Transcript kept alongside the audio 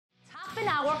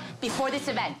hour before this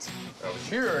event. I was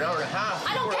here an hour and a half.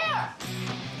 I don't care!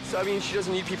 So, I mean, she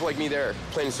doesn't need people like me there,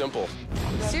 plain and simple.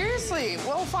 Seriously,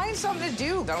 well, find something to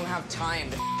do. I don't have time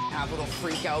to have little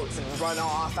freakouts and run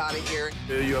off out of here.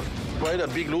 You have quite a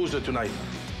big loser tonight.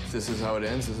 If this is how it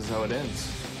ends, this is how it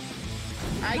ends.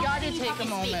 I gotta take a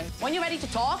moment. When you're ready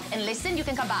to talk and listen, you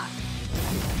can come back.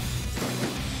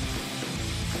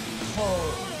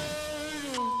 Oh.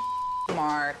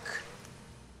 Mark.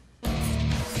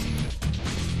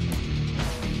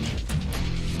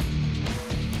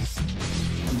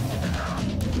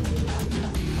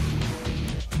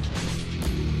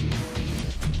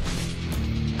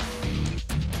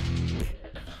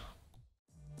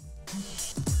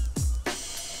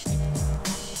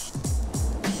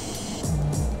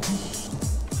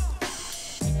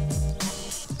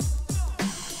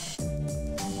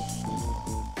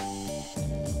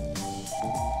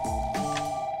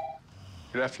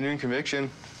 Good afternoon, conviction.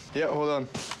 Yeah, hold on.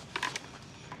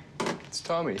 It's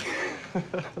Tommy.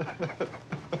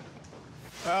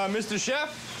 Mr.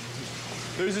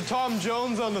 Chef, there's a Tom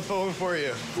Jones on the phone for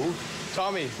you. Who?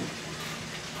 Tommy.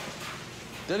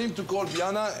 Tell him to call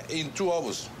Biana in 2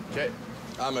 hours. Okay.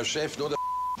 I'm a chef, not a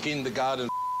kindergarten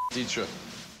teacher.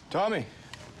 Tommy,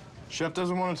 Chef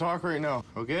doesn't want to talk right now,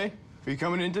 okay? Are you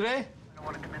coming in today? I don't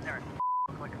want to come in there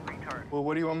and like a retard. Well,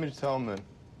 what do you want me to tell him then?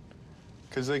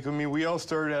 Because, like, I mean, we all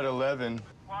started at 11.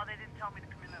 Well, they didn't tell me to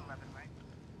come in at 11, right?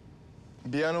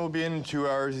 Biana will be in 2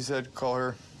 hours, he said. Call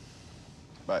her.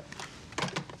 Bye.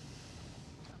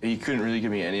 He couldn't really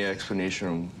give me any explanation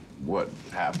on what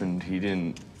happened. He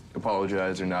didn't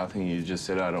apologize or nothing. He just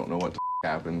said, I don't know what the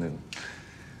happened. And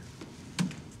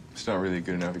it's not really a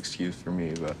good enough excuse for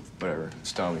me, but whatever.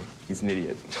 It's Tommy. He's an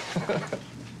idiot.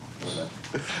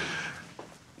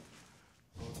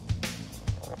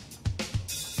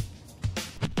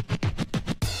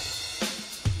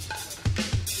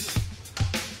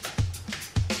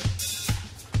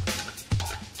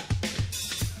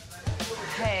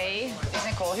 Hey, is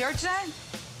Nicole here today?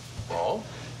 Oh?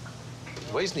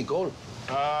 Where's Nicole?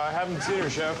 I haven't seen her,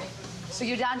 Chef. So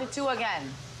you're down to 2 again.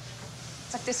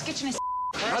 It's like this kitchen is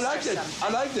I like that. I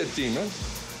like that team, man.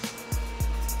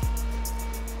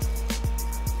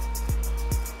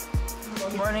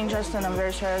 Morning, Justin. I'm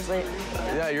very sorry I was late.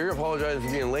 Yeah, you're apologizing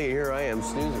for being late. Here I am,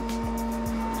 snoozing.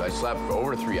 I slept for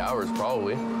over 3 hours,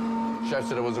 probably. Chef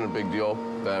said it wasn't a big deal,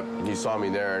 that he saw me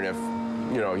there, and if,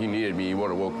 you know, he needed me, he would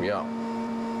have woke me up.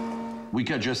 We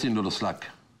cut Justin to the slack,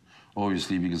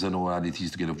 obviously, because I know how it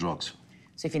is to get off drugs.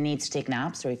 So if he needs to take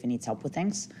naps or if he needs help with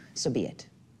things, so be it.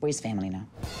 We're his family now.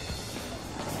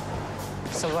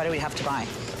 So what do we have to buy?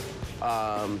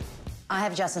 I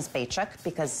have Justin's paycheck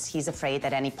because he's afraid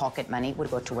that any pocket money would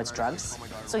go towards drugs.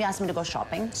 So he asked me to go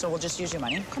shopping, so we'll just use your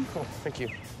money. Come. Cool, thank you.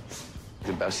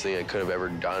 The best thing I could have ever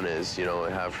done is, you know,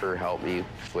 have her help me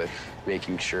with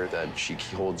making sure that she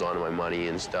holds on to my money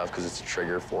and stuff, because it's a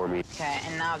trigger for me. Okay,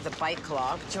 and now the bike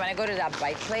club. Do you want to go to that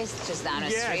bike place just down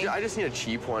the street? Yeah, I just need a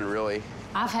cheap one, really.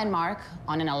 I've had Mark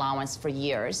on an allowance for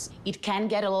years. It can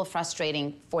get a little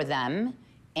frustrating for them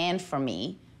and for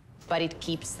me, but it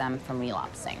keeps them from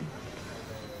relapsing.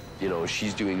 You know,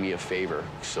 she's doing me a favor,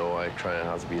 so I try to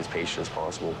have to be as patient as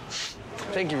possible.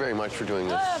 Thank you very much for doing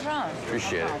this. Oh, no problem.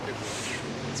 Appreciate it.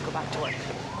 Let's go back to work.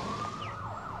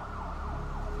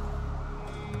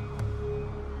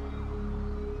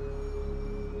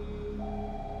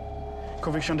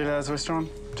 Conviction de las restaurant.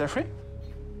 Jeffrey?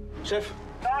 Chef?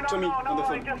 No, Tommy, on the I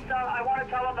phone. just, I want to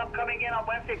tell him I'm coming in on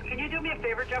Wednesday. Can you do me a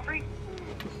favor, Jeffrey?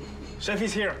 Chef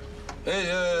is here.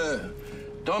 Hey,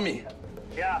 Tommy,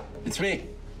 Yeah. it's me.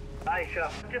 Hi,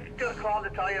 Chef. Just gonna call to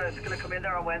tell you it's gonna come in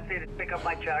there on Wednesday to pick up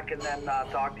my check and then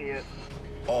talk to you.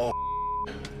 Oh,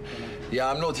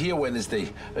 yeah, I'm not here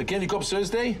Wednesday. Can you come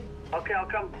Thursday? Okay, I'll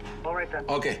come. All right then.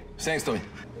 Okay, thanks, Tommy.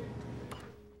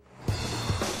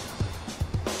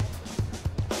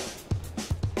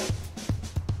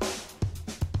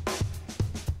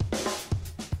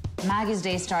 Maggie's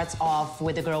day starts off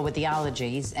with the girl with the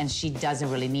allergies, and she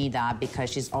doesn't really need that because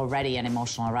she's already an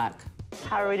emotional wreck.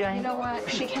 How are we doing? You know what?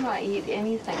 She cannot eat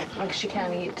anything. Like, she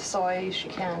can't eat soy, she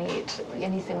can't eat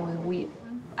anything with wheat.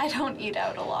 I don't eat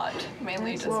out a lot,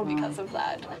 mainly just because of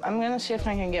that. I'm gonna see if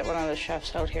I can get one of the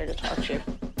chefs out here to talk to you.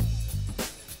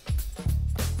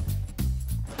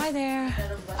 Hi there.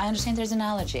 I understand there's an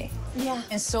allergy. Yeah.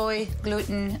 And soy,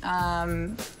 gluten,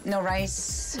 no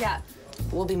rice. Yeah.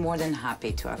 We'll be more than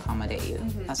happy to accommodate you.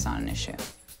 That's not an issue.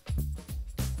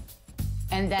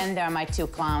 And then there are my 2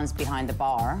 clowns behind the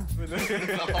bar.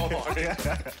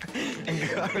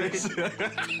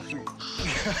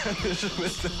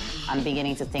 I'm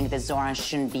beginning to think that Zoran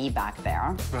shouldn't be back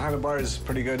there. Behind the bar is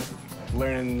pretty good.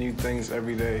 learning new things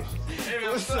every day. Hey,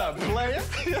 what's up, player?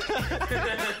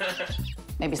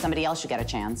 Maybe somebody else should get a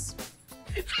chance.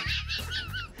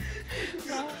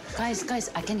 Guys,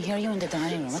 I can hear you in the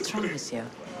dining room. What's wrong with you?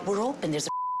 We're open. There's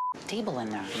a table in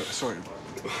there. Yeah, sorry.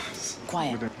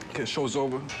 Quiet. Okay, show's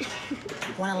over.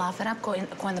 Want to laugh it up? Go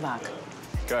in the back.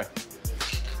 Okay.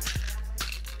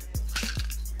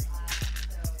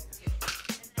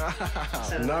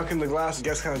 Knocking the glass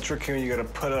gets kind of tricky when you gotta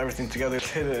put everything together.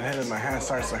 Hit it, and my hand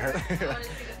starts to hurt.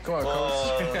 Come on, coach.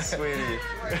 Oh, sweetie.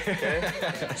 Okay.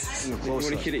 You want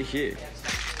to hit it here?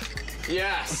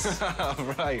 Yes.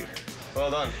 Right. Well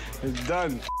done. It's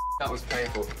done. That was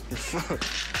painful.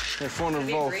 Your phone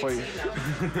revolved for you.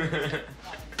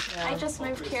 I just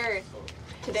moved here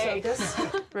today.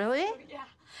 Really? Yeah.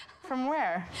 From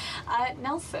where?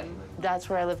 Nelson. That's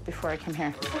where I lived before I came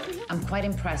here. I'm quite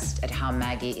impressed at how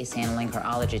Maggie is handling her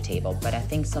allergy table, but I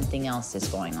think something else is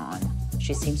going on.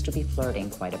 She seems to be flirting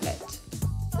quite a bit.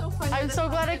 I'm so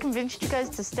glad I convinced you guys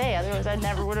to stay, otherwise I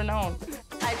never would have known.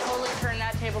 I totally turned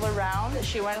that table around.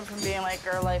 She went from being like,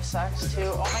 girl, life sucks,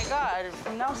 to, oh my God,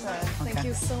 Nelson. Thank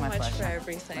you so much pleasure. for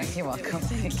everything. You're welcome.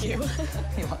 Thank you.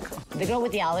 You're welcome. The girl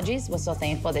with the allergies was so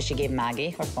thankful that she gave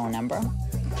Maggie her phone number.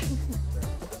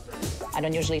 I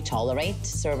don't usually tolerate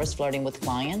servers flirting with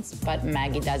clients, but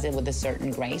Maggie does it with a certain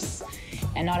grace,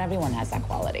 and not everyone has that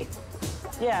quality.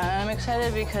 Yeah, I'm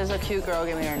excited because a cute girl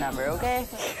gave me her number, okay?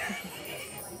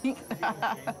 You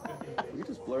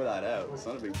just blur that out. It's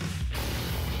not a big...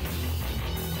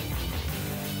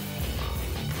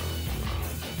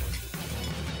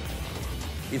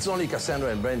 It's only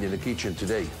Cassandra and Brandy in the kitchen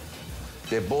today.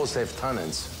 They both have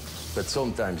talents, but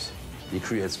sometimes it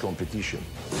creates competition.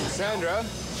 Sandra,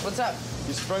 What's up?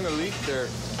 you sprung a leak there.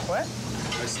 What?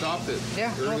 I stopped it.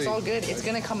 Yeah, no, it's all good. It's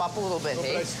gonna come up a little bit,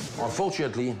 hey?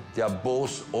 Unfortunately, they are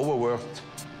both overworked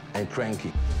and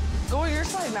cranky. Go to your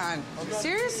side, man.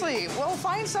 Seriously, well,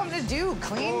 find something to do.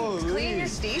 Clean your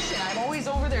station. I'm always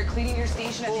over there cleaning your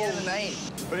station at the end of the night.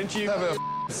 Why didn't you have a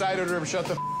side order and shut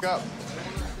the up?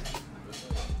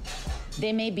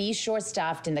 They may be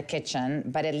short-staffed in the kitchen,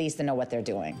 but at least they know what they're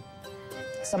doing.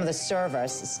 Some of the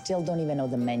servers still don't even know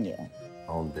the menu.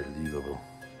 Unbelievable.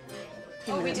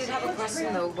 Oh, we did have a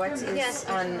question though. What is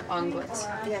on omelette?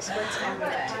 Yes, what's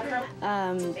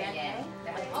on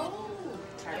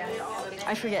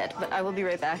I forget, but I will be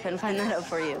right back and find that out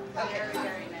for you.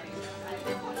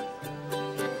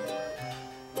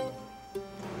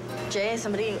 Jay,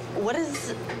 somebody, what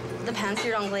is the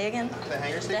pan-seared anglais again? The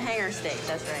hanger steak? The hanger steak,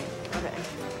 that's right. Okay.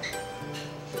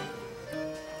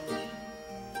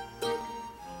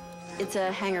 It's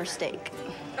a hanger steak.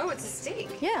 Oh, it's a steak.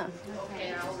 Yeah.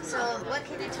 So, what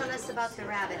can you tell us about the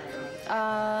rabbit?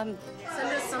 Send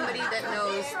us somebody that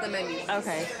knows the menu.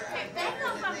 Okay.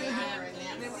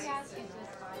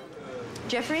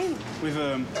 Jeffrey? With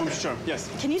computer, yes.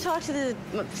 Can you talk to the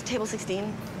table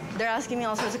 16? They're asking me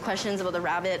all sorts of questions about the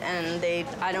rabbit, and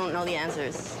I don't know the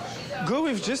answers. Go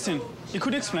with Justin. You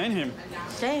could explain him.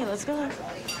 Okay, let's go.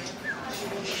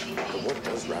 What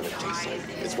does rabbit taste like?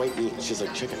 It's white meat. It's just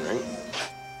like chicken, right?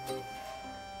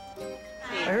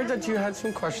 I heard that you had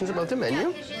some questions about the menu. Yeah,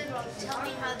 could you tell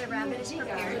me how the rabbit is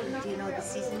prepared? Do you know the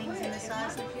seasonings in the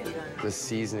sauce? The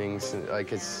seasonings,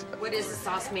 like it's... What is the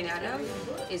sauce made out of?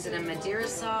 Is it a Madeira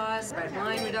sauce, red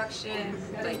wine reduction?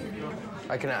 Like...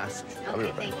 I can ask.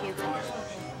 Okay, thank you.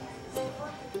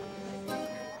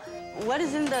 What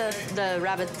is in the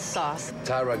rabbit sauce?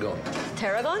 Tarragon.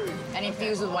 Tarragon? And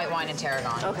infused with white wine and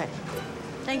tarragon. Okay.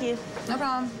 Thank you. No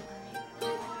problem.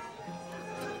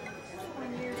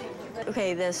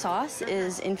 Okay, the sauce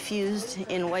is infused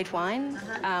in white wine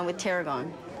with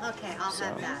tarragon. Okay, I'll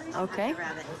have that. Okay.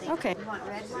 Okay. You want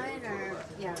red wine or...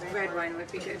 Yeah, red wine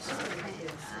would be good.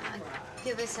 Okay.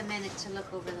 Give us a minute to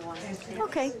look over the wine.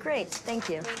 Okay, great. Thank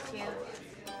you. Thank you.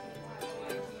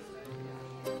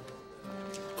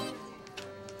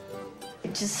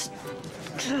 Just...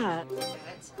 God.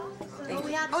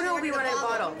 Oh, no, we wanted a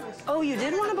bottle. Oh, you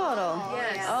did want a bottle?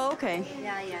 Yes. Oh, okay.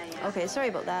 Yeah. Okay, sorry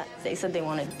about that. They said they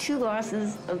wanted 2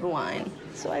 glasses of the wine.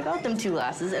 So I got them 2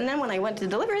 glasses, and then when I went to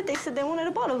deliver it, they said they wanted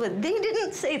a bottle, but they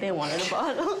didn't say they wanted a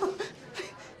bottle.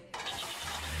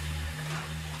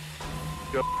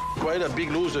 You're quite a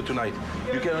big loser tonight.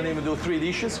 You cannot even do 3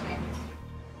 dishes.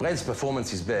 Brent's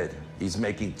performance is bad. He's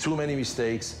making too many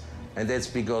mistakes, and that's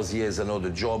because he has another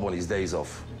job on his days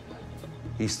off.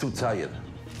 He's too tired.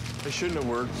 I shouldn't have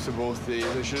worked to both days.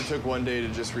 I should have took one day to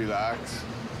just relax.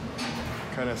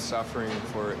 Kind of suffering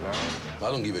for it now. I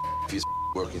don't give a if he's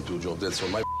working 2 jobs. That's not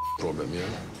my problem, you know?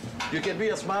 You can be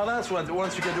a smartass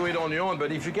once you can do it on your own,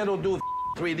 but if you cannot do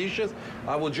 3 dishes,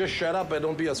 I will just shut up and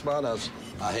don't be a smartass.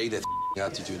 I hate that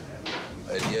attitude.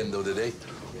 at the end of the day.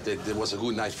 That was a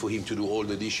good night for him to do all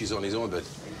the dishes on his own, but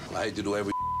I had to do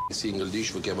every single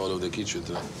dish that came out of the kitchen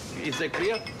tonight. Is that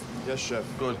clear? Yes, chef.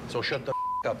 Good. So shut the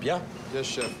up, yeah? Yes,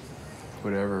 chef.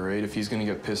 Whatever, right? If he's gonna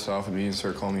get pissed off at me and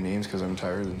start calling me names because I'm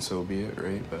tired, then so be it,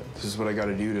 right? But this is what I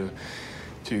gotta do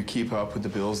to keep up with the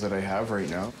bills that I have right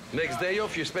now. Next day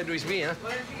off you spend with me, huh?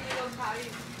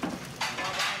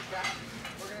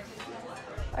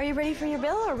 Are you ready for your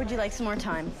bill, or would you like some more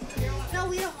time? No,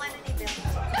 we don't want any bill.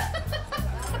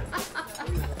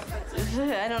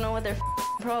 I don't know what their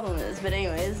problem is, but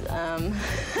anyways,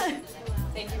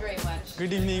 Thank you very much.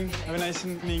 Good evening. Have a nice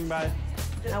evening. Bye.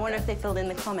 I wonder if they filled in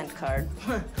the comment card.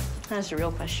 That's a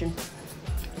real question.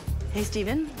 Hey,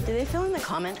 Steven, did they fill in the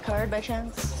comment card by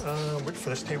chance? Wait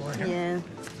for this table right here.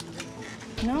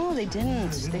 Yeah. No, they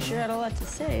didn't. They sure had a lot to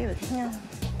say, but yeah.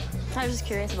 I was just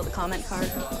curious about the comment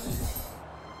card.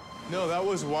 No, that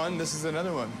was one. This is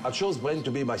another one. I chose Brent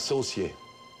to be my associate,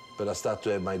 but I start to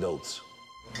have my doubts.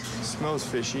 Smells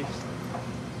fishy.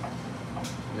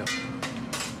 Yeah.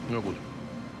 No good.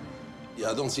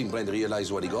 Yeah, I don't think Brent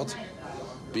realized what he got.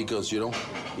 Because, you know,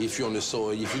 if you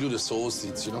do the sauce,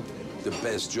 it's, you know, the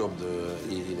best job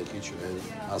in the kitchen. And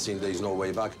I think there is no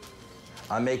way back.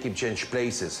 I make him change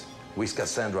places with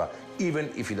Cassandra,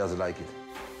 even if he doesn't like it.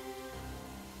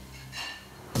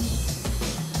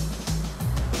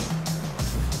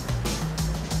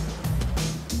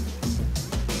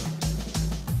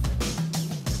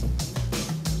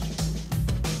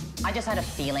 I just had a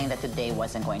feeling that today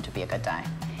wasn't going to be a good day.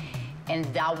 And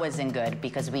that wasn't good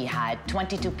because we had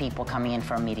 22 people coming in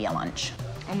for a media lunch.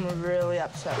 I'm really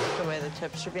upset with the way the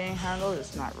tips are being handled.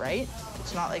 It's not right.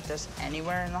 It's not like this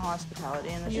anywhere in the hospitality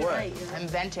industry. Right. I'm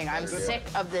venting. I'm sick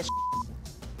of this.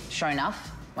 Sure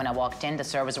enough, when I walked in, the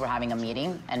servers were having a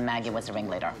meeting and Maggie was the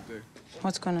ringleader.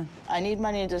 What's going on? I need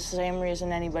money the same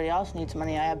reason anybody else needs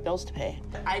money. I have bills to pay.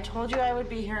 I told you I would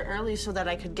be here early so that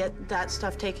I could get that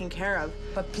stuff taken care of.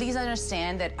 But please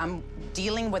understand that I'm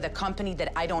dealing with a company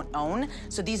that I don't own.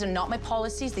 So these are not my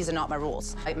policies, these are not my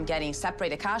rules. I'm getting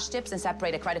separated cash tips and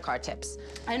separated credit card tips.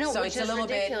 I know, so which it's is a little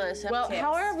ridiculous. bit Well,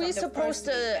 how are we supposed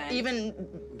to even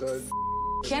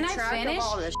Can I finish?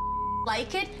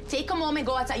 Like it? Take a moment,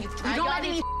 go outside. You don't let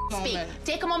me speak.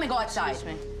 Take a moment, go outside.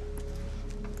 Excuse me.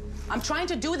 I'm trying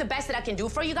to do the best that I can do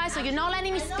for you guys, so you're not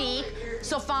letting me speak.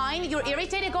 So fine, you're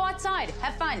irritated, go outside.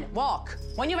 Have fun, walk.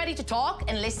 When you're ready to talk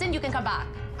and listen, you can come back.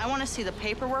 I want to see the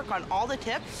paperwork on all the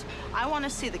tips. I want to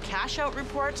see the cash out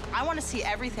reports. I want to see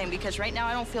everything because right now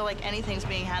I don't feel like anything's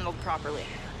being handled properly.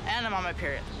 And I'm on my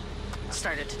period.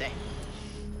 Started today.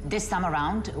 This time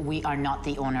around, we are not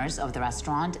the owners of the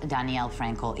restaurant. Daniel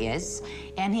Frankel is,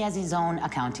 and he has his own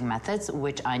accounting methods,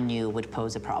 which I knew would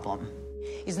pose a problem.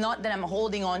 It's not that I'm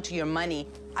holding on to your money.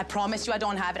 I promise you I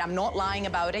don't have it. I'm not lying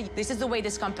about it. This is the way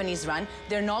this company's run.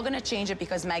 They're not gonna change it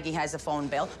because Maggie has a phone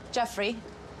bill. Jeffrey,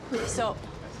 so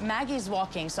Maggie's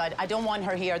walking, so I don't want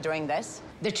her here during this.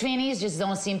 The trainees just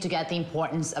don't seem to get the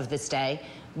importance of this day.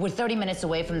 We're 30 minutes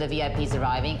away from the VIPs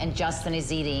arriving, and Justin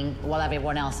is eating while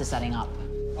everyone else is setting up.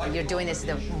 You're doing this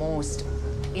at the most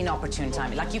inopportune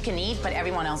time. Like, you can eat, but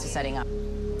everyone else is setting up.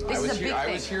 This is a big thing.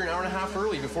 I was here an hour and a half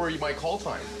early before my call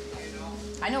time.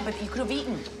 I know, but you could have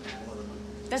eaten.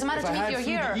 Doesn't matter to me if you're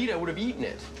here. If I had food to eat, I would have eaten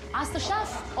it. Ask the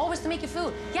chef, always to make you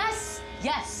food. Yes,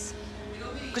 yes.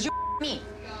 Because you me.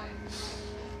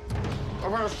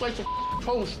 I've had a slice of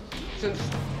toast since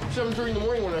 7:30 in the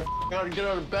morning when I had to get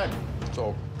out of bed.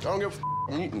 So I don't give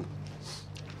a eating.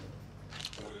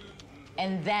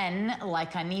 And then,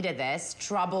 like I needed this,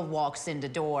 trouble walks in the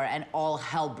door and all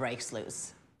hell breaks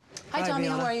loose. Hi, Tommy,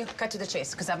 Biana. how are you? Cut to the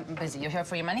chase, because I'm busy. You're here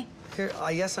for your money? Here,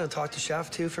 I guess I'll talk to Chef,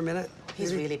 too, for a minute.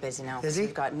 He's really busy now. Is he?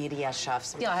 We've got media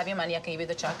chefs. Yeah, I'll have your money. I can give you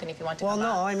the check, and if you want to Well, come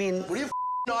no, back. I mean... What are you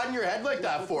nodding your head like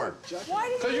that for? Why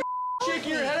did Because you're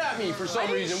shaking your head at me for some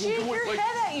reason. shake your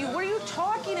head at you? What are you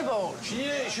talking about?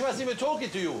 She wasn't even talking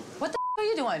to you. What the are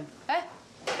you doing? Eh?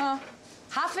 Huh?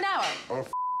 Half an hour.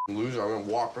 I'm a loser. I'm going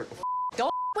to walk right the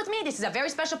Don't with me. This is a very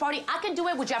special party. I can do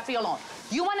it with Jeffrey alone.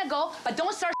 You want to go, but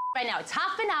don't start right now. It's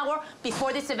half an hour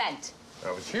before this event.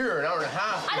 I was here an hour and a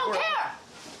half. I don't care.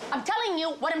 I'm telling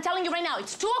you what I'm telling you right now.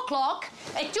 It's 2 o'clock.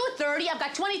 At 2:30, I've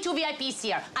got 22 VIPs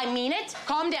here. I mean it.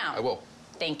 Calm down. I will.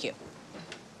 Thank you.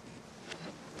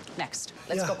 Next.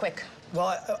 Let's go quick.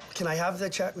 Well, can I have the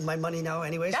check, my money now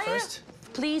anyways, Yeah, first? yeah.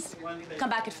 Please come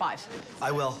back at 5.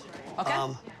 I will.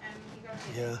 Okay?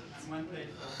 Yeah.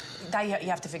 That you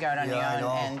have to figure out on Yeah, I your know.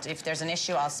 own. And if there's an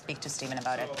issue, I'll speak to Stephen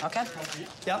about it. Okay?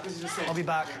 Yep, I'll be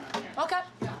back. Okay.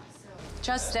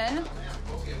 Justin,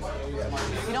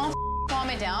 if you don't calm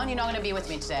it down, you're not going to be with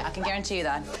me today. I can guarantee you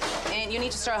that. And you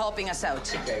need to start helping us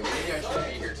out. Okay, maybe I should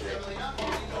be here today.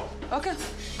 Okay,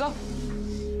 go.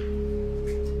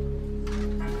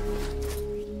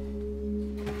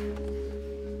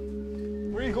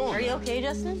 Where are you going? Are you okay,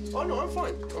 Justin? Oh, no, I'm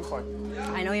fine. I'm fine.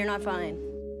 I know you're not fine.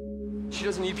 She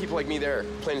doesn't need people like me there,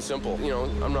 plain and simple. You know,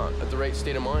 I'm not at the right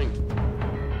state of mind.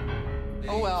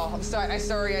 Oh, well, I'm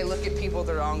sorry I look at people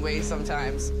the wrong way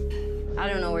sometimes. I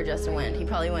don't know where Justin went. He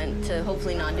probably went to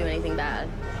hopefully not do anything bad.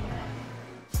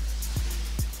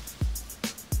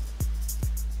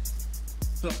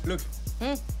 Look.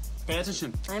 Pay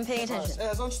attention. I'm paying attention.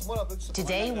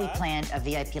 Today, we planned a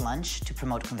VIP lunch to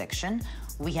promote Conviction.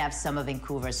 We have some of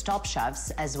Vancouver's top chefs,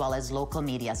 as well as local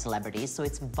media celebrities, so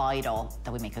it's vital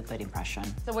that we make a good impression.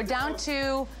 So we're down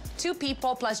to 2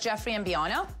 people plus Jeffrey and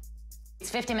Biana. It's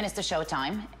 50 minutes to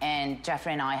showtime, and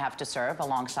Jeffrey and I have to serve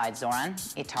alongside Zoran,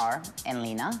 Itar, and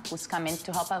Lena, who's come in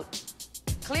to help out.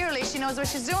 Clearly, she knows what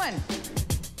she's doing.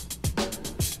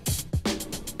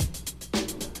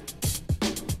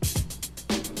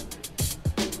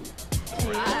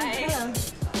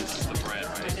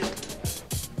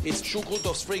 It's choucroute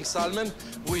of spring salmon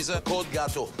with a cold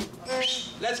gâteau.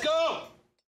 Let's go!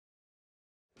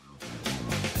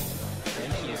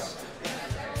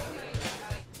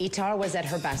 Itar was at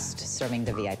her best serving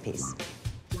the VIPs.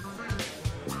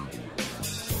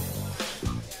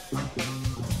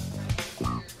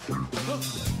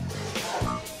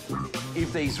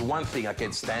 If there is one thing I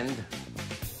can stand,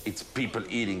 it's people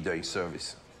eating during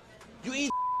service. You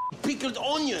eat pickled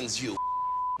onions, you.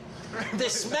 They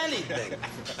smell it, man.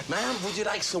 Ma'am, would you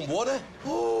like some water?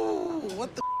 Oh,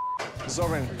 what the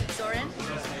Zoran. Zoran?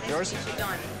 Yours?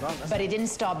 Done. But it didn't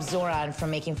stop Zoran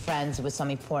from making friends with some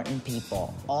important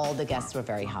people. All the guests were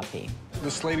very happy.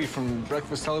 This lady from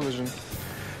Breakfast Television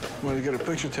wanted to get a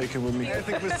picture taken with me. I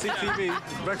think it was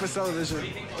CTV, Breakfast Television.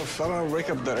 I don't wake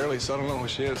up that early, so I don't know who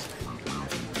she is.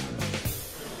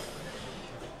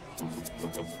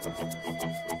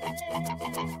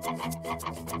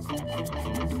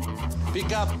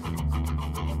 Pick up.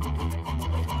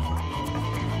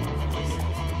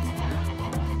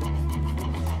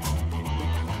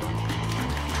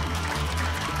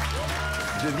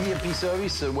 The VIP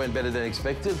service went better than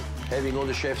expected. Having all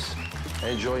the chefs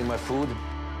enjoying my food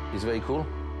is very cool.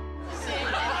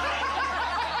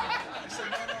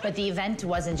 But the event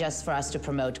wasn't just for us to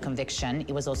promote Conviction,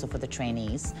 it was also for the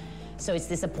trainees. So it's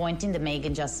disappointing that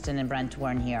Megan, Justin, and Brent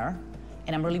weren't here.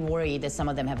 And I'm really worried that some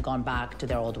of them have gone back to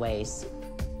their old ways.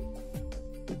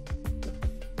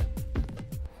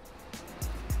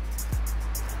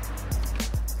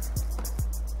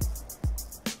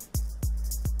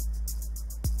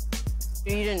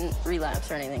 You didn't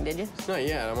relapse or anything, did you? Not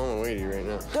yet. I'm on my way to you right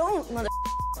now. Don't, mother.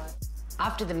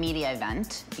 After the media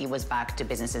event, it was back to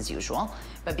business as usual.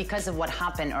 But because of what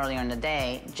happened earlier in the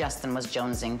day, Justin was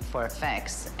jonesing for a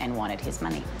fix and wanted his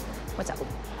money. What's up?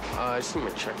 I just need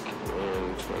my check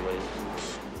and my money.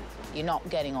 You're not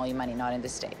getting all your money, not in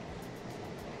this state.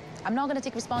 I'm not gonna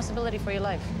take responsibility for your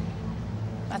life.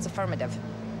 That's affirmative.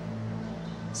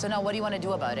 So now what do you want to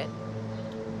do about it?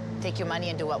 Take your money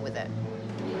and do what with it?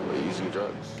 Using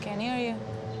drugs. Can't hear you.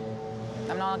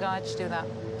 I'm not gonna let you do that.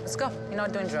 Let's go. You're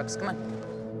not doing drugs. Come on.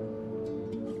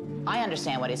 I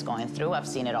understand what he's going through. I've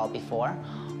seen it all before.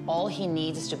 All he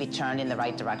needs is to be turned in the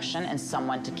right direction and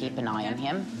someone to keep an eye on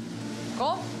him.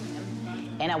 Cool.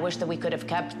 And I wish that we could have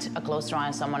kept a closer eye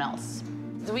on someone else.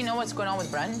 Do we know what's going on with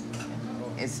Brent?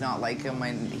 It's not like him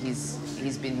when he's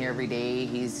been here every day.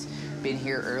 He's been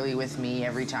here early with me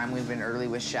every time we've been early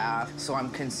with Chef. So I'm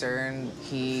concerned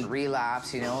he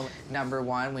relapsed, you know. Number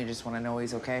one, we just want to know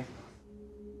he's okay.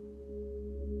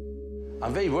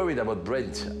 I'm very worried about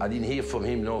Brent. I didn't hear from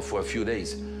him now for a few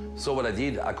days. So what I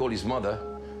did, I called his mother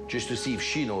just to see if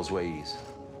she knows where he is.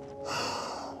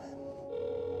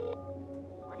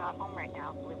 We're not home right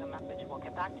now. Leave a message. We'll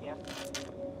get back to you.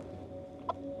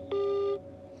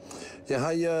 Yeah,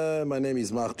 hi, my name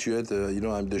is Marc Thuet.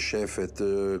 I'm the chef at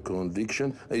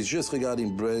Conviction. It's just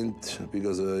regarding Brent,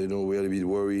 because, we're a bit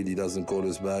worried. He doesn't call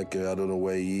us back. I don't know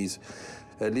where he is.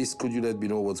 At least, could you let me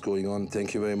know what's going on?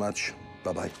 Thank you very much.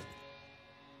 Bye-bye.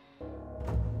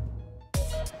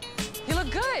 You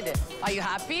look good. Are you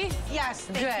happy? Yes,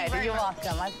 thank you very You're much.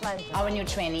 Welcome. My pleasure. Our new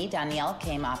trainee, Danielle,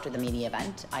 came after the media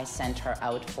event. I sent her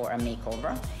out for a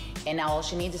makeover, and now all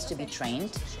she needs is to be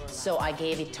trained. So I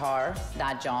gave Itar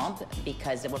that job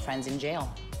because they were friends in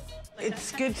jail.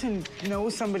 It's good to know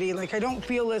somebody. Like, I don't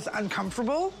feel as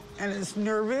uncomfortable and as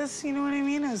nervous, you know what I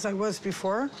mean, as I was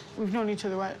before. We've known each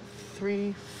other, what,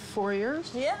 3-4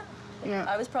 years? Yeah. Yeah.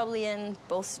 I was probably in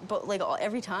both like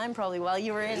every time probably while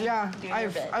you were in. Yeah, doing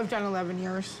your bit. I've done 11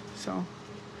 years, so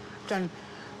I've done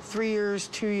 3 years,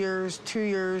 2 years, 2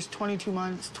 years, 22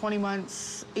 months, 20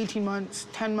 months, 18 months,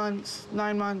 10 months,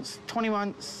 9 months, 20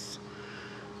 months.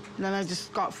 And then I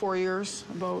just got 4 years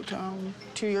about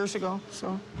 2 years ago,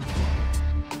 so.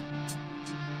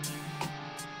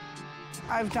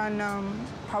 I've done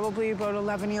probably about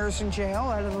 11 years in jail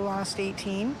out of the last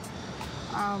 18.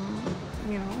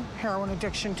 You know, heroin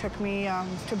addiction took me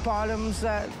to bottoms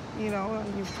that, you know,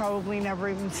 you've probably never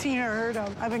even seen or heard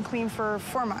of. I've been clean for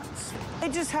 4 months. I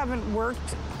just haven't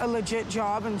worked a legit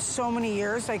job in so many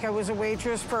years. Like, I was a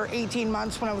waitress for 18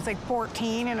 months when I was like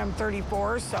 14, and I'm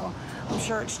 34, so I'm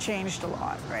sure it's changed a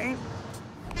lot, right?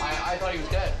 I thought he was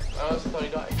dead. I honestly thought he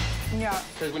died. Yeah.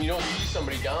 Because when you don't see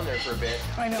somebody down there for a bit,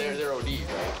 they're OD,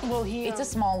 right? Well, it's a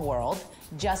small world.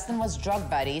 Justin was drug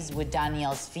buddies with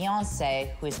Danielle's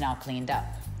fiance, who is now cleaned up.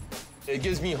 It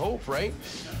gives me hope, right?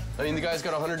 I mean, the guy's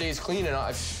got 100 days clean, and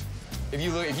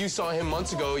if you saw him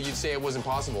months ago, you'd say it wasn't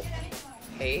possible.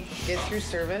 Hey, get through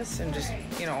service and just,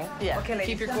 you know,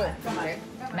 keep your cool. Okay.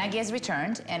 Maggie has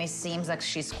returned, and it seems like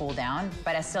she's cooled down,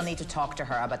 but I still need to talk to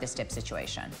her about this tip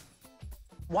situation.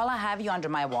 While I have you under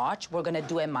my watch, we're gonna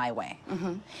do it my way.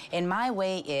 And my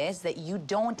way is that you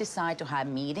don't decide to have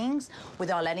meetings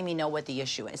without letting me know what the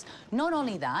issue is. Not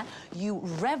only that, you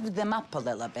rev them up a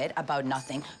little bit about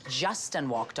nothing. Justin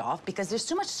walked off because there's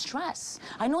too much stress.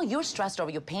 I know you're stressed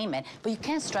over your payment, but you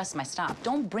can't stress my staff.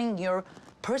 Don't bring your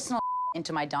personal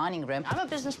into my dining room. I'm a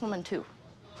businesswoman too,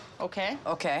 okay?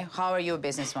 Okay, how are you a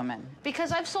businesswoman?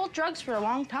 Because I've sold drugs for a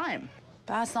long time.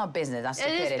 That's not business, that's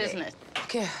stupidity. It is business.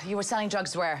 Okay, you were selling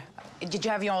drugs where? Did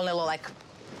you have your own little, like,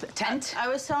 tent? I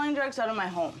was selling drugs out of my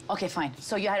home. Okay, fine.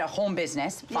 So you had a home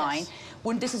business, fine. Yes.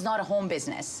 When this is not a home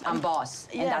business, I'm boss,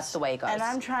 and that's the way it goes. And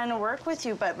I'm trying to work with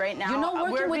you, but right now... You're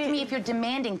not working with me if you're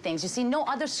demanding things. You see, no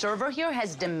other server here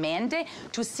has demanded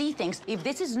to see things. If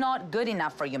this is not good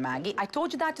enough for you, Maggie, I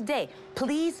told you that today.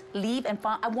 Please leave and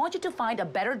find... I want you to find a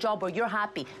better job where you're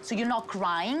happy, so you're not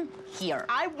crying here.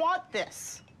 I want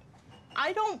this.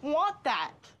 I don't want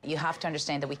that. You have to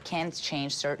understand that we can't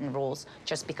change certain rules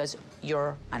just because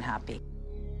you're unhappy.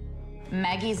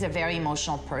 Maggie is a very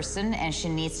emotional person, and she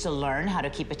needs to learn how to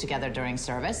keep it together during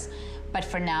service. But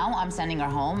for now, I'm sending her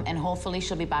home, and hopefully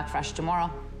she'll be back fresh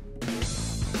tomorrow.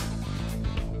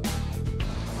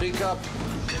 Pick up.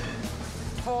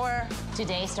 4.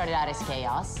 Today started out as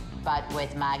chaos, but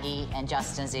with Maggie and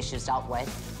Justin's issues dealt with,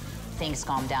 things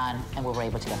calmed down, and we were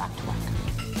able to get back to work.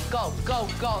 Go, go,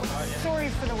 go. Sorry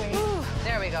for the wait.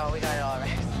 There we go, we got it all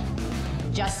right.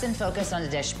 Justin focused on the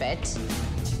dish pit.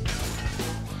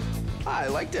 I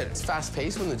liked it. It's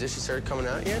fast-paced when the dishes started coming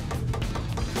out yet.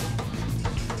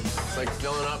 It's like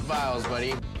filling up vials,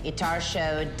 buddy. Itar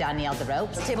showed Danielle the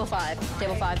ropes. Table 5.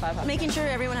 Table 5, 5. Making sure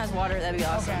everyone has water, that'd be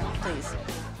awesome, please.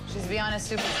 She's Biana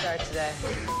superstar today.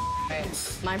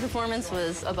 Right. My performance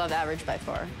was above average by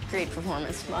far. Great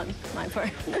performance on my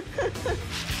part.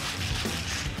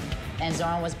 And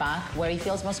Zoran was back where he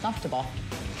feels most comfortable.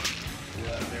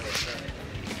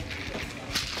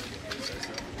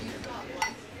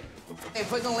 Hey,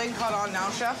 putting the lid cut on now,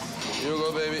 chef. Here we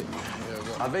go, baby.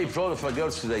 I'm very proud of my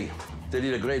girls today. They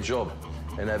did a great job,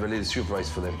 and I have a little surprise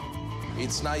for them.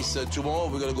 It's nice. Tomorrow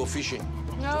we're gonna go fishing.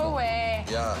 No way.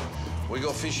 Yeah, we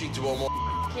go fishing tomorrow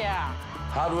morning. Yeah.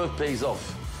 Hard work pays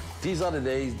off. These are the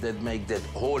days that make that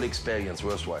whole experience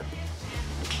worthwhile.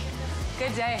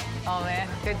 Good day. Oh, man,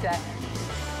 good day.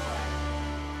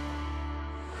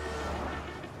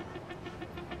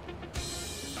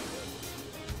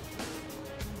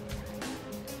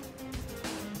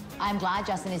 I'm glad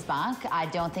Justin is back. I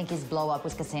don't think his blow-up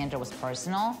with Cassandra was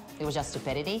personal. It was just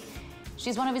stupidity.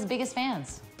 She's one of his biggest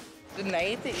fans. The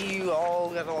night that you all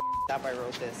got all up, I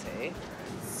wrote this, hey?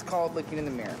 It's called Looking in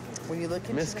the Mirror. When you look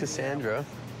into Miss Cassandra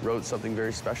wrote something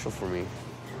very special for me.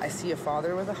 I see a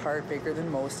father with a heart bigger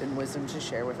than most and wisdom to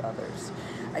share with others.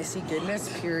 I see goodness,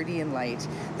 purity, and light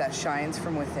that shines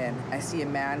from within. I see a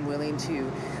man willing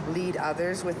to lead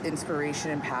others with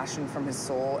inspiration and passion from his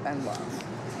soul and love.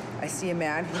 I see a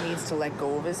man who needs to let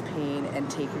go of his pain and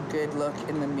take a good look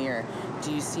in the mirror.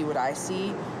 Do you see what I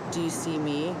see? Do you see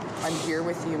me? I'm here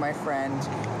with you, my friend,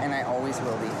 and I always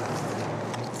will be.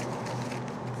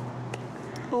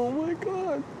 Oh my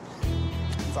God.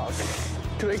 It's all good.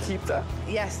 Can I keep that?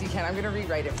 Yes, you can. I'm gonna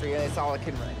rewrite it for you. It's all I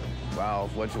can write. Wow,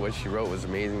 what she wrote was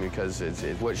amazing because it's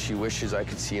what she wishes I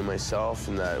could see in myself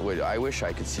and that what I wish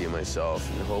I could see in myself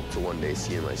and hope to one day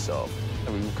see in myself.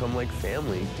 And we become like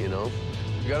family, you know?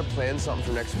 We gotta plan something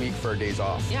for next week for our days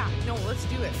off. Yeah, no, let's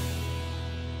do it.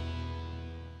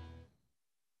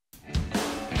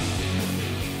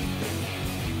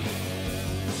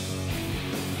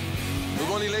 Good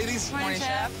morning, ladies. Morning,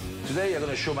 chef. Today, I'm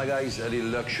gonna show my guys a little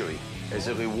luxury. As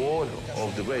a reward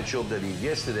of the great job that he did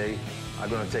yesterday, I'm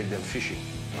gonna take them fishing.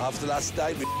 After last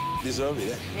night, we deserve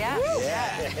it, eh? Yeah.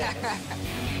 Yeah.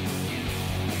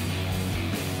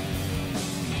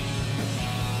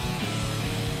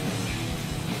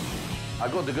 I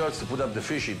got the girls to put up the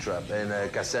fishing trap,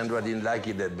 and Cassandra didn't like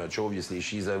it that much, obviously.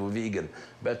 She's a vegan,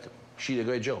 but she did a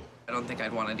great job. I don't think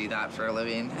I'd want to do that for a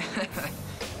living.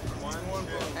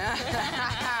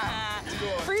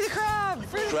 Free the crab!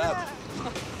 Free the crab!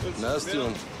 Nasty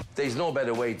one. There's no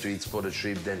better way to eat spotted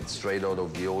shrimp than straight out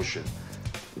of the ocean.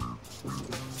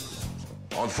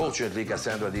 Unfortunately,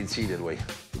 Cassandra didn't see it that way.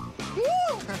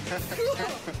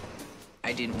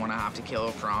 I didn't want to have to kill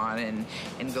a prawn and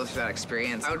go through that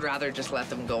experience. I would rather just let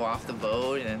them go off the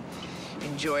boat and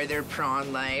enjoy their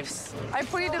prawn lives. I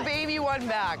put the baby one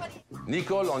back.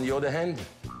 Nicole, on the other hand,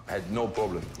 had no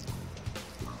problem.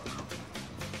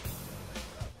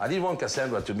 I didn't want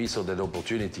Cassandra to miss out that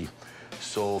opportunity,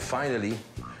 so finally,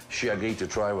 she agreed to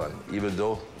try one, even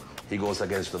though he goes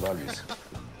against the values.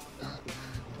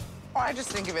 Well, I just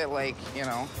think of it like, you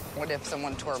know, what if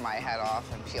someone tore my head off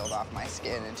and peeled off my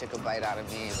skin and took a bite out of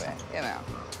me, but, you know,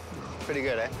 pretty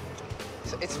good, eh?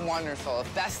 So it's wonderful.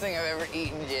 Best thing I've ever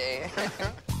eaten, Jay.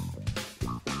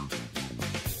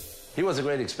 It was a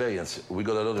great experience. We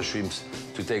got a lot of shrimps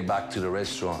to take back to the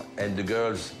restaurant, and the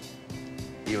girls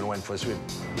even went for a swim.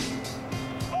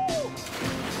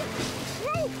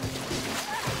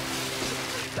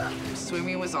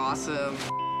 Swimming was awesome.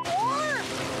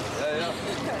 Yeah.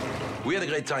 We had a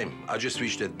great time. I just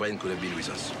wish that Brent could have been with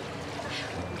us.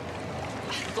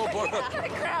 Go, boy.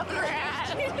 Grab the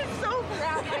rat. It's so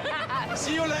bad.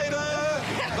 See you later.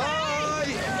 Bye.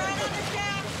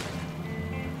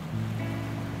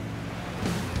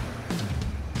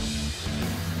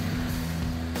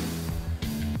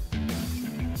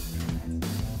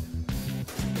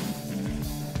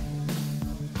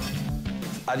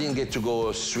 I didn't get to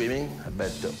go swimming,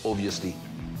 but obviously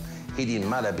it didn't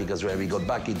matter because when we got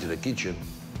back into the kitchen,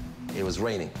 it was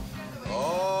raining.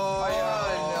 Oh, yeah.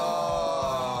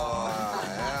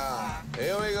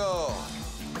 Here we go.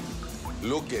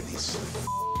 Look at this.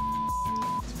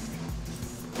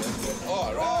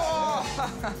 All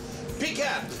right. Pick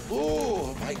up.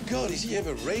 Oh, my God, is he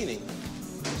ever raining?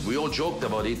 We all joked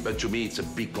about it, but to me, it's a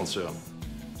big concern.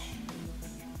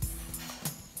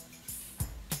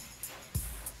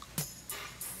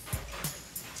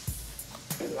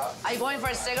 Are you going for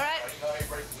a cigarette?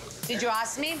 Did you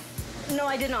ask me? No,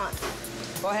 I did not.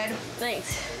 Go ahead.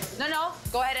 Thanks. No.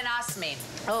 Go ahead and ask me.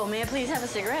 Oh, may I please have a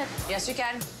cigarette? Yes, you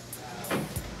can.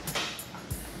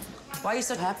 Why are you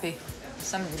so happy?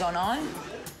 Something going on?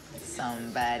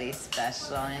 Somebody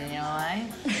special in your life?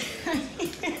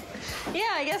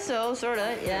 Yeah, I guess so,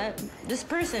 sorta, yeah. This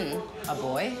person. A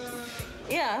boy?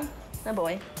 Yeah, a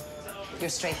boy. You're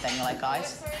straight then, you like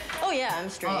guys? Oh, yeah, I'm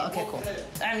straight. Oh, okay, cool.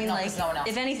 I mean, No, like, 'cause no one else.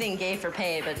 if anything, gay for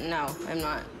pay, but no, I'm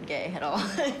not gay at all.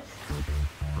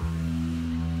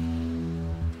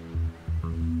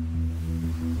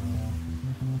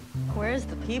 Where's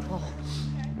the people?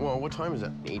 Well, what time is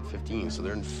it? 8:15, so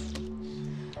they're in...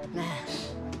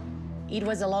 It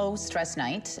was a low-stress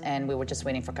night, and we were just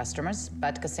waiting for customers,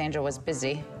 but Cassandra was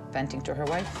busy venting to her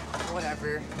wife.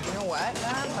 Whatever. You know what,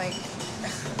 man? Like,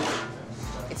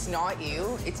 it's not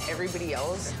you, it's everybody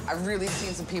else. I've really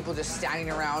seen some people just standing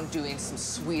around doing some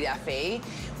sweet FA.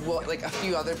 Well, like, a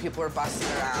few other people are busting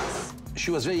their ass.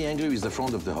 She was very angry with the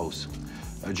front of the house.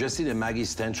 Justin and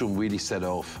Maggie's tantrum really set her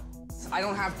off. I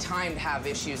don't have time to have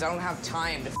issues. I don't have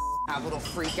time to have little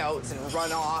freakouts and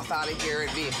run off out of here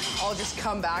and be. I'll just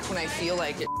come back when I feel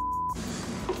like it.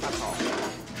 That's all.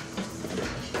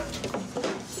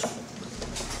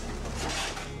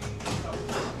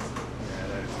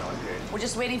 We're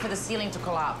just waiting for the ceiling to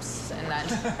collapse, and then...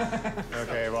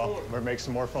 Okay, well, we'll make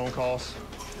some more phone calls.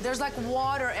 There's like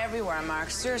water everywhere, Mark,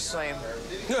 seriously.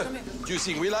 Do you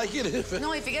think we like it?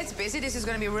 No, if it gets busy, this is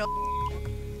gonna be real...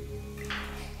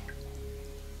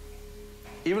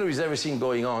 Even with everything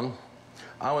going on,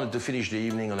 I wanted to finish the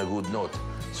evening on a good note.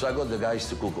 So I got the guys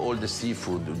to cook all the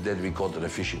seafood that we caught on a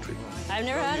fishing trip. I've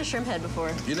never had a shrimp head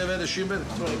before. You never had a shrimp head?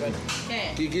 It's really good.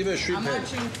 Okay. Can you give a shrimp head?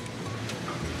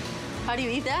 How do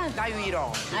you eat that? How do you eat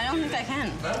all? I don't think I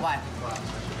can. Why?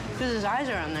 Because his eyes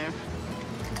are on there.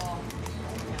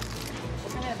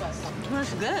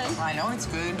 That's good. I know it's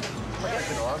good.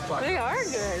 They are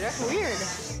good. That's weird.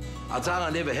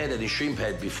 Atara never had any shrimp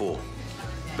head before,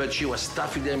 but she was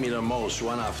stuffing them in her mouth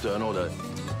one after another.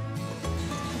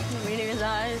 Reading his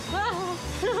eyes.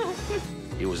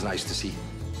 It was nice to see.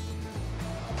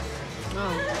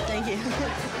 Oh, thank you.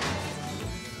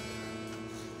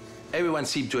 Everyone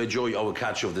seemed to enjoy our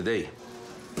catch of the day.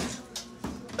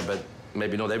 But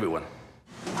Maybe not everyone.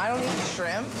 I don't eat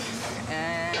shrimp,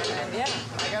 and yeah,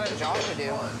 I got a job to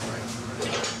do.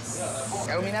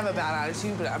 I don't mean I have a bad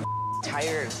attitude, but I'm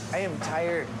tired. I am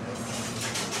tired.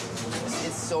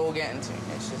 It's so getting to me.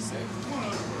 It's just...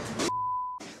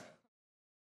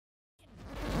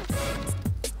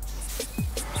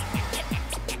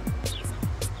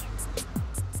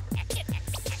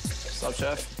 What's up,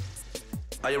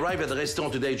 chef? I arrived at the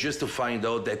restaurant today just to find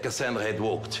out that Cassandra had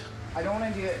walked. I don't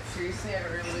want to do it. Seriously, I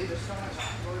really, there's so much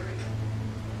already.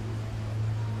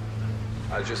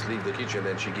 I'll just leave the kitchen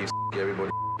and she gives everybody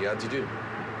the attitude.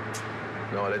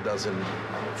 No, that doesn't,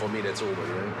 for me, that's over,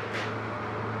 you know?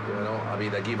 You know, I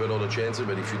mean, I give her another chance,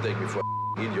 but if you take me for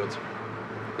an idiot,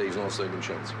 there is no second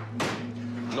chance.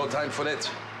 No time for that.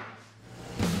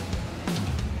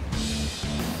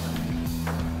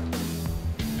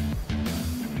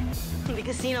 The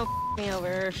casino me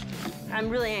over. I'm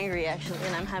really angry, actually,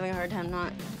 and I'm having a hard time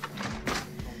not.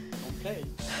 Don't play.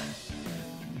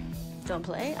 Don't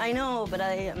play? I know, but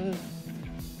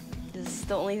this is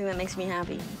the only thing that makes me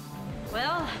happy.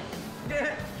 Well,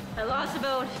 I lost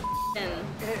about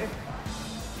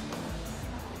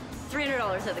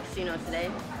 $300 at the casino today.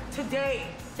 Today?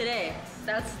 Today.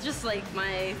 That's just like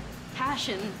my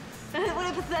passion. What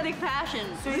a pathetic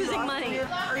passion. So losing money.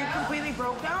 Are you completely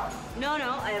broke now? No,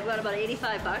 I've got about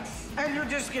 85 bucks. And you're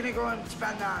just gonna go and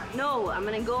spend that? No, I'm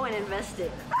gonna go and invest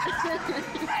it.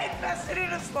 I invested in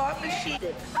a slot machine.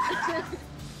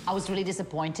 I was really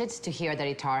disappointed to hear that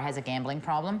Itar has a gambling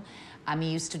problem. I'm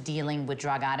used to dealing with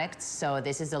drug addicts, so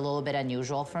this is a little bit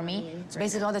unusual for me. So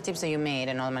basically all the tips that you made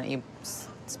and all the money, you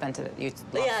spent it,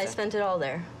 I spent it all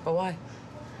there. But why?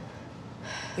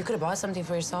 You could have bought something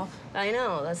for yourself. I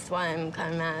know, that's why I'm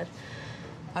kind of mad.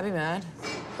 I'd be mad.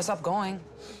 But stop going.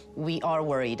 We are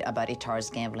worried about Itar's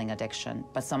gambling addiction,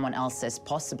 but someone else's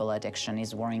possible addiction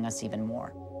is worrying us even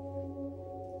more.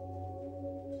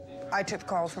 I took the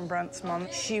call from Brent's mom.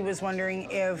 She was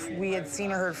wondering if we had seen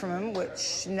or heard from him,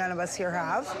 which none of us here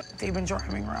have. They've been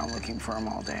driving around looking for him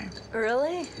all day.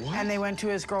 Really? What? And they went to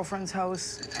his girlfriend's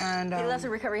house and... He left the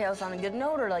recovery house on a good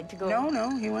note or like to go...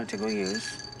 No, he went to go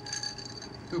use.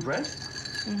 Who, Brent?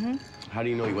 Mm-hmm. How do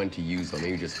you know he went to use them?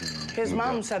 Maybe just... His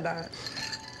mom said that.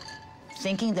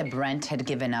 Thinking that Brent had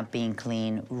given up being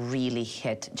clean really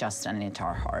hit Justin and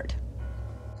Itar hard.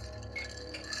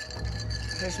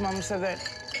 His mom said that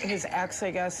his ex,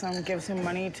 I guess, gives him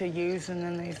money to use, and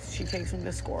then she takes him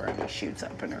to score, and he shoots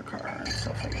up in her car and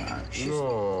stuff like that.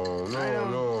 No,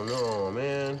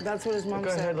 man. That's what his mom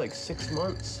that guy said. had like 6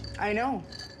 months. I know.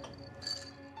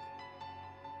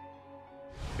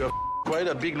 You're quite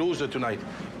a big loser tonight.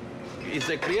 Is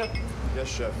that clear? Yes,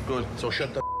 chef. Good. So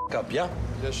shut the up, yeah?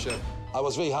 Yes, chef. I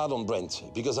was very hard on Brent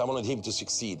because I wanted him to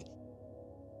succeed.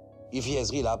 If he has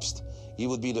relapsed, he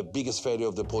would be the biggest failure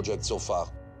of the project so far.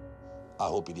 I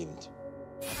hope he didn't.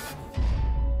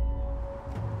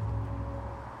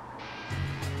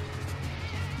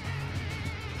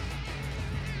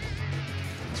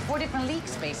 It's 4 different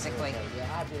leaks, basically.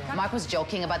 Mark was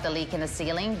joking about the leak in the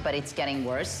ceiling, but it's getting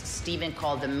worse. Steven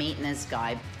called the maintenance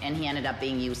guy, and he ended up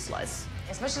being useless.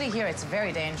 Especially here, it's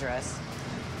very dangerous.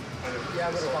 Yeah,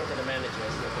 I'm gonna talk to the manager.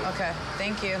 Okay,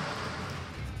 thank you.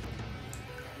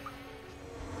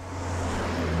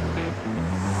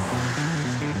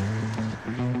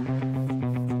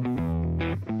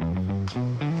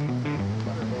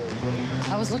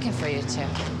 I was looking for you, too.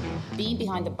 Being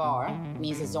behind the bar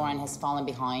means that Zoran has fallen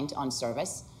behind on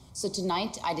service. So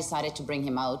tonight, I decided to bring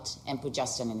him out and put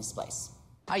Justin in his place.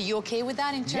 Are you okay with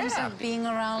that in terms of being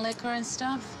around liquor and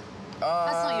stuff?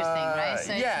 That's not your thing, right?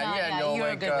 So no, you're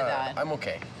like, good with that. I'm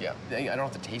okay, yeah. I don't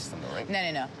have to taste them, though, right?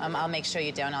 No. I'll make sure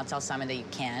you don't. I'll tell Simon that you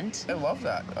can't. I love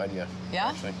that idea. Yeah?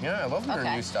 Actually. Yeah, I love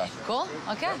learning new stuff. Cool.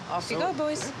 Okay, off you go,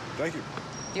 boys. Thank you.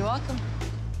 You're welcome.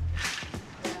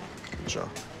 Sure.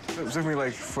 It took me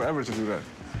like forever to do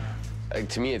that.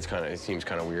 To me, it seems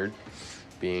kind of weird,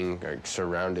 being like,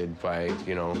 surrounded by,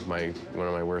 you know, one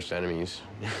of my worst enemies.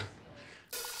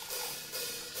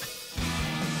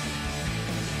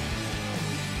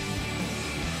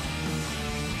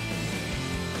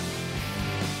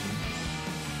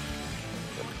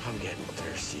 I'm getting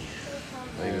thirsty.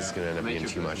 I think this is gonna end up being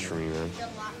too much for me, man.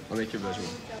 I'll make your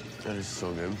vegetable. That is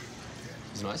so good.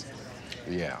 It's nice?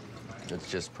 Yeah, it's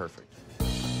just perfect.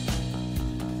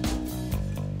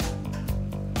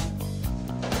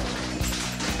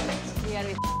 You gotta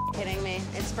be kidding me.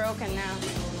 It's broken now.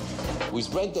 With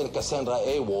Brent and Cassandra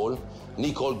AWOL,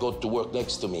 Nicole got to work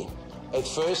next to me. At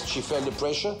first, she felt the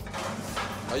pressure.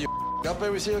 Are you up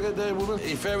every single day, woman?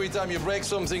 If every time you break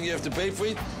something, you have to pay for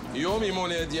it, you owe me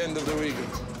money at the end of the week.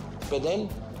 But then,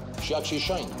 she actually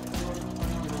shined.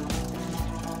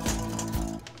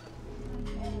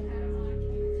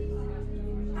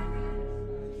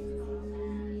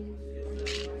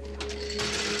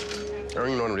 don't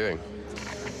even know what I'm doing.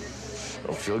 I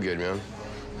don't feel good, man.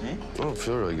 I don't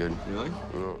feel really good. Really?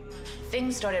 No.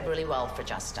 Things started really well for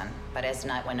Justin, but as the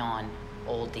night went on,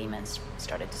 old demons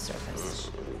started to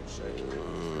surface.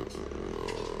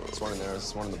 There's one in there.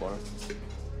 There's one in the bar.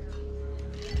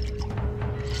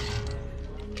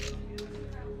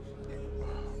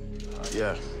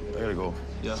 Yeah, I gotta go.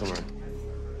 Yeah. Somewhere.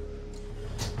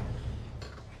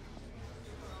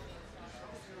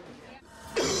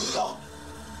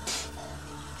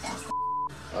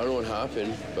 I don't know what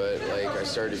happened, but like I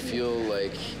started to feel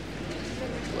like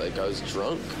I was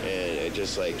drunk, and it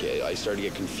just like I started to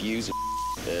get confused,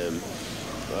 and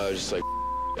I was just like,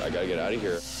 I gotta get out of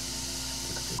here.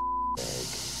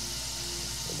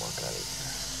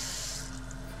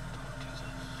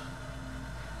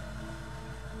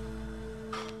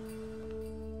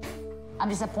 I'm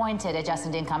disappointed that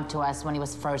Justin didn't come to us when he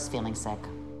was first feeling sick.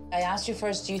 I asked you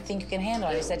first, do you think you can handle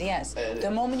it? You said yes. The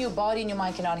moment your body and your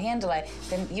mind cannot handle it,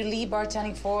 then you leave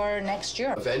bartending for next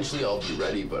year. Eventually I'll be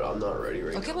ready, but I'm not ready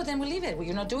right now. Okay, well then we leave it. Well,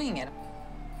 you're not doing it.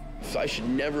 So I should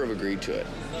never have agreed to it.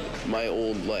 My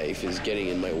old life is getting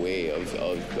in my way of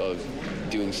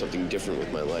doing something different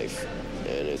with my life,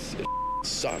 and it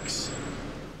sucks.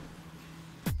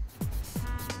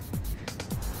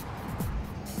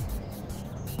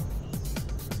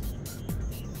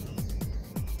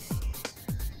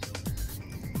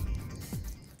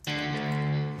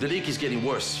 The leak is getting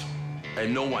worse,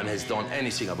 and no one has done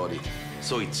anything about it.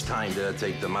 So it's time that I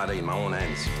take the matter in my own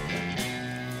hands.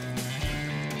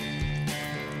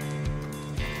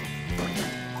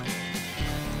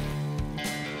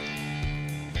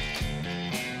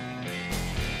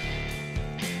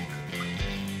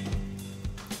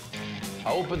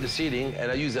 I open the ceiling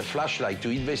and I use a flashlight to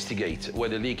investigate where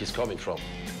the leak is coming from.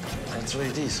 That's where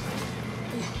it is.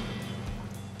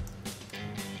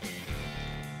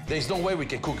 There's no way we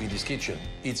can cook in this kitchen.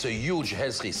 It's a huge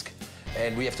health risk,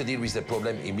 and we have to deal with the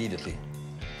problem immediately.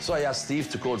 So I asked Steve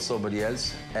to call somebody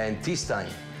else, and this time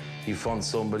he found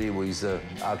somebody who is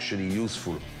actually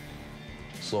useful,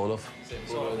 sort of.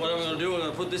 So what I'm gonna do, I'm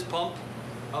gonna put this pump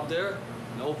up there,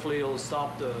 and hopefully it'll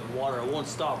stop the water. It won't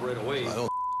stop right away. I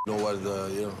don't know what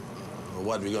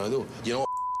what we're gonna do. You know,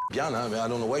 Biana, I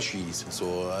don't know where she is,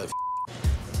 so.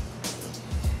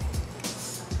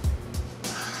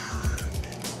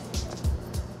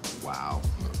 Wow,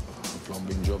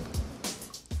 plumbing job.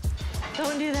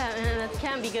 Don't do that, man. That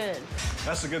can't be good.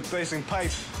 That's a good facing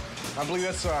pipe. I believe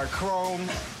that's chrome.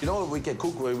 You know, we can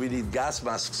cook where we need gas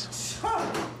masks.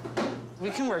 We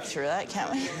can work through that,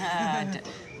 can't we?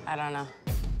 I don't know.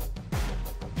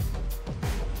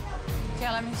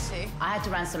 Okay, let me see. I had to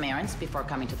run some errands before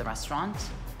coming to the restaurant,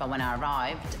 but when I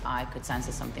arrived, I could sense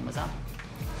that something was up.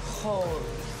 Holy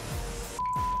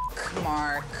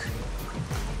Mark.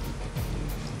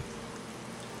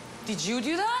 Did you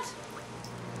do that?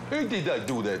 How did I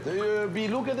do that? B,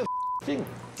 look at the thing.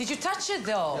 Did you touch it,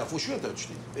 though? Yeah, for sure I touched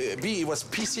it. B, it was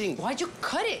pissing. Why'd you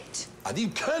cut it? I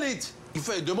didn't cut it.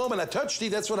 The moment I touched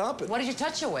it, that's what happened. What did you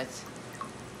touch it with?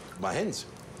 My hands.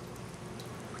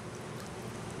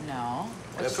 No.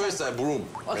 At first, I broom.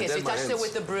 Okay, so you touched it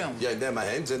with the broom. Yeah, and then my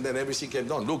hands, and then everything came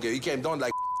down. Look, it came down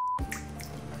like.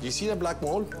 You see that black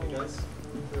mole? Yes.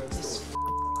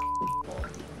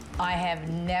 I have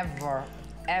never,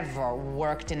 ever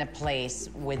worked in a place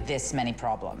with this many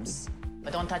problems.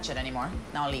 But don't touch it anymore.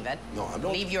 Now leave it. No, I'm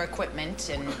not. Leave your equipment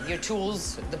and your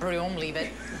tools, the broom, leave it.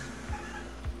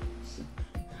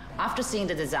 After seeing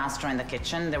the disaster in the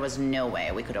kitchen, there was no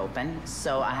way we could open,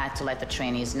 so I had to let the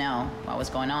trainees know what was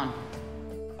going on.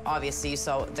 Obviously, you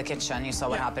saw the kitchen, you saw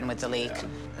what happened with the leak.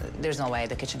 There's no way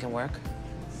the kitchen can work.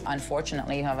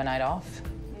 Unfortunately, you have a night off.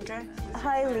 Okay.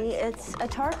 Hi, Lee. It's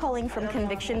Atar calling from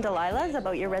Conviction Delilah's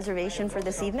about your reservation for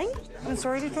this evening. I'm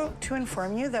sorry to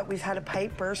inform you that we've had a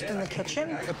pipe burst in the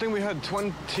kitchen. I think we had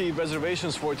 20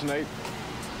 reservations for tonight,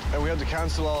 and we had to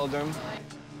cancel all of them.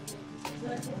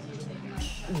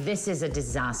 This is a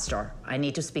disaster. I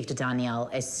need to speak to Danielle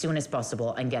as soon as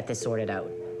possible and get this sorted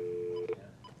out.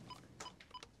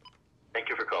 Thank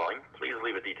you for calling. Please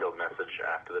leave a detailed message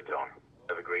after the tone.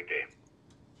 Have a great day.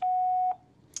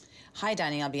 Hi,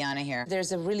 Danielle, Biana here.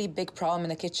 There's a really big problem in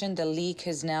the kitchen. The leak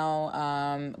has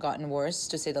now gotten worse,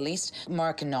 to say the least.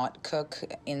 Marc cannot cook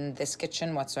in this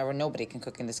kitchen whatsoever. Nobody can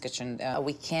cook in this kitchen.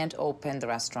 We can't open the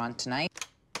restaurant tonight.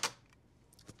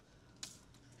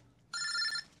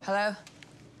 Hello?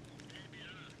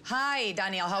 Hi,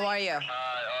 Danielle, how are you? I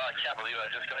can't believe it. I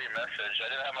just got your message. I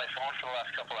didn't have my phone for the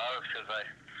last couple hours because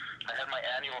I had my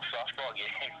annual softball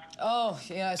game. Oh,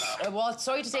 yes. Well,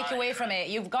 sorry to take you away from it.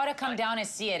 You've got to come down and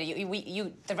see it.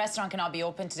 The restaurant cannot be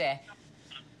open today.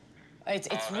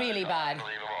 It's really bad.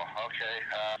 Unbelievable. Okay.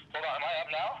 Hold on. Am I up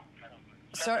now?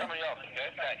 Sorry. Somebody else. Okay.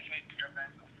 Thanks.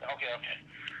 Okay.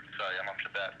 Sorry, I'm up to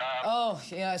that. Oh,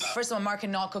 yes. First of all, Mark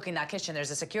cannot cook in that kitchen.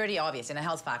 There's a security, obvious, and a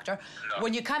health factor. No.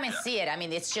 When you come and see it, I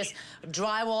mean, it's just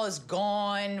drywall is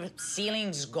gone,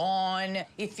 ceiling's gone.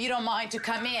 If you don't mind to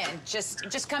come in,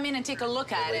 just come in and take a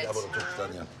look at it.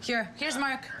 Here's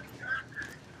Mark.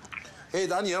 Hey,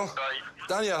 Daniel. Hi.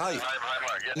 Daniel, hi. Hi,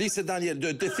 Mark. Yeah. Listen, Daniel,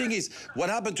 the thing is, what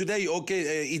happened today,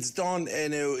 okay, it's done,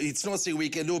 and it's nothing we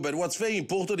can do, but what's very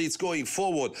important is going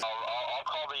forward. I'll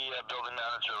call the building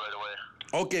manager right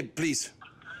away. Okay, please.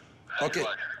 Okay,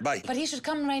 bye. But he should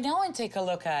come right now and take a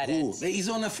look at it. He's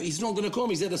not going to come.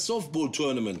 He's at a softball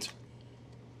tournament.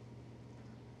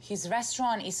 His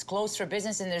restaurant is closed for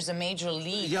business and there's a major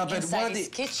league inside his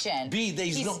kitchen.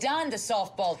 He's done the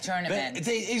softball tournament. But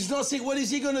he's not saying, what is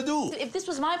he going to do? If this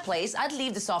was my place, I'd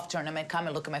leave the soft tournament, come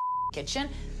and look at my kitchen.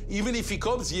 Even if he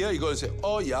comes here, he's going to say,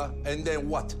 oh yeah, and then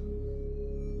what?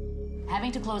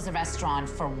 Having to close the restaurant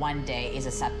for one day is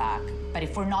a setback. But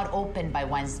if we're not open by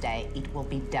Wednesday, it will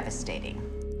be devastating.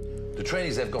 The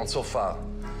trainees have gone so far.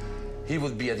 It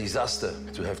would be a disaster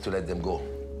to have to let them go.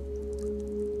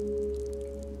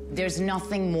 There's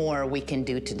nothing more we can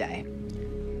do today.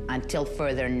 Until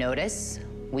further notice,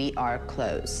 we are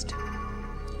closed.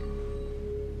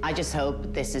 I just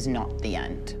hope this is not the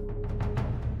end.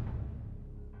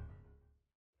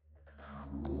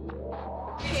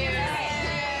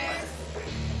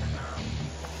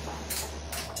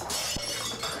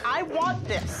 I want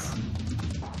this.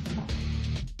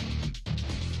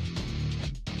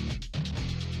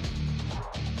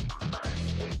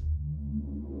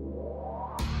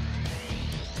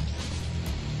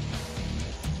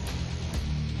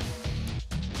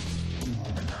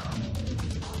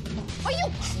 Are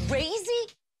you crazy?